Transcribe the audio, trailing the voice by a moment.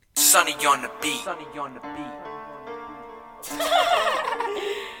Sunny on the beat.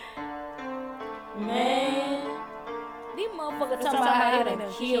 Man, these motherfuckers talking about how they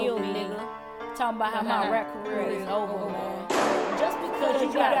done killed me, nigga. Talking about how my rap career is over, man. Just because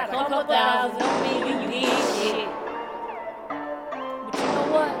you got a couple thousand don't mean you did shit. But you know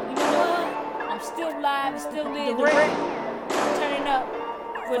what? I'm still live and still live the rap. Turning up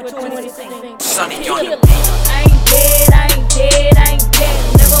for 2016. Sunny on the beat. I ain't dead, nigga. I ain't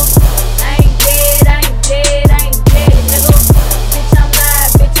dead, nigga.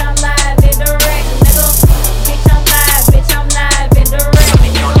 Bitch, I'm live in the wreck, nigga. Bitch, I'm live in the wreck,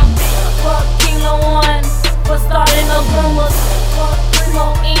 nigga. Fuck KingLilOne for starting those rumors. Fuck Primo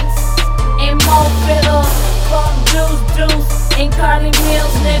Inks and Mo Fiddle. Fuck Juice and Carly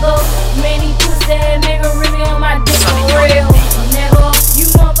Mills, nigga. Many pussy nigga really on my dick for real, nigga. You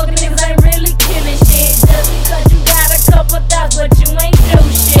motherfucking niggas ain't really killing shit just because you got a couple thousand, but you ain't do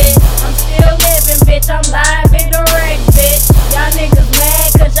shit. I'm still living, bitch. I'm live in the wreck, bitch. Y'all niggas mad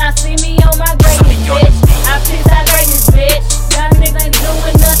cause y'all see me on my greatness, bitch. I piss out greatness, bitch. Y'all niggas ain't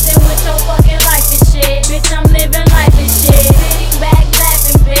doing nothing with your fucking life and shit. Bitch, I'm living life and shit. Sitting back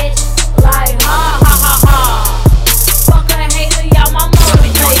laughing, bitch. Like ha ha ha ha. Fuck a hater, y'all my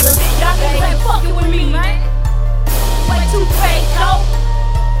motivator. Y'all niggas ain't fucking with me, man. Way too fake, ho.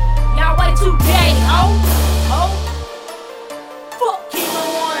 Y'all way too gay, ho. Fuck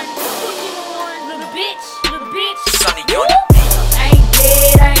KingLilOne, little bitch. Sunny on the beat. I ain't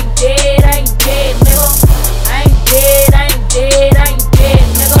dead, nigga. I ain't dead,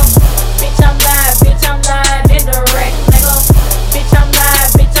 nigga. Bitch, I'm live in the wreck, nigga. Bitch, I'm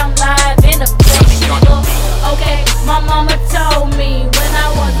live in the flesh, nigga. Okay, my mama told me when I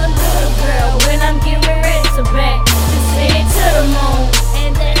was a little girl, when I'm getting ready to back, to send it to the moon.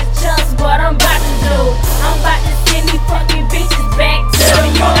 And that's just what I'm about to do. I'm about to send these fucking bitches back to the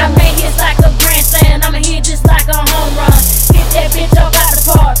moon. I made hits like a grand slam, I'ma hit just like a home run. Hit that bitch up out the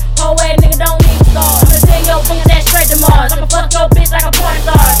park. Whole ass nigga don't need stars. I'ma send your bitch that straight to Mars. I'ma fuck your bitch like a porn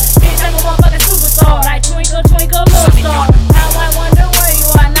star. Bitch, I'm a motherfucking superstar. Like twinkle, twinkle, little star. How I wonder where you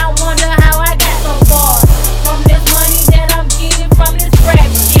are, and I wonder how I got so far. From this money that I'm getting from this rap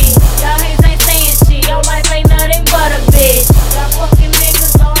shit. Y'all haters ain't saying shit. Your life ain't nothing but a bitch. Y'all fucking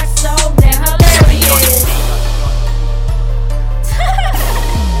niggas are so damn hilarious.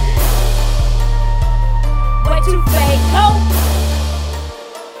 Way too fake, ho.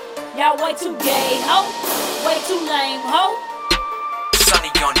 Y'all way too gay, ho. Way too lame, ho. Sunny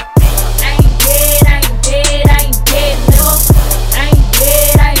on the beat. I ain't dead,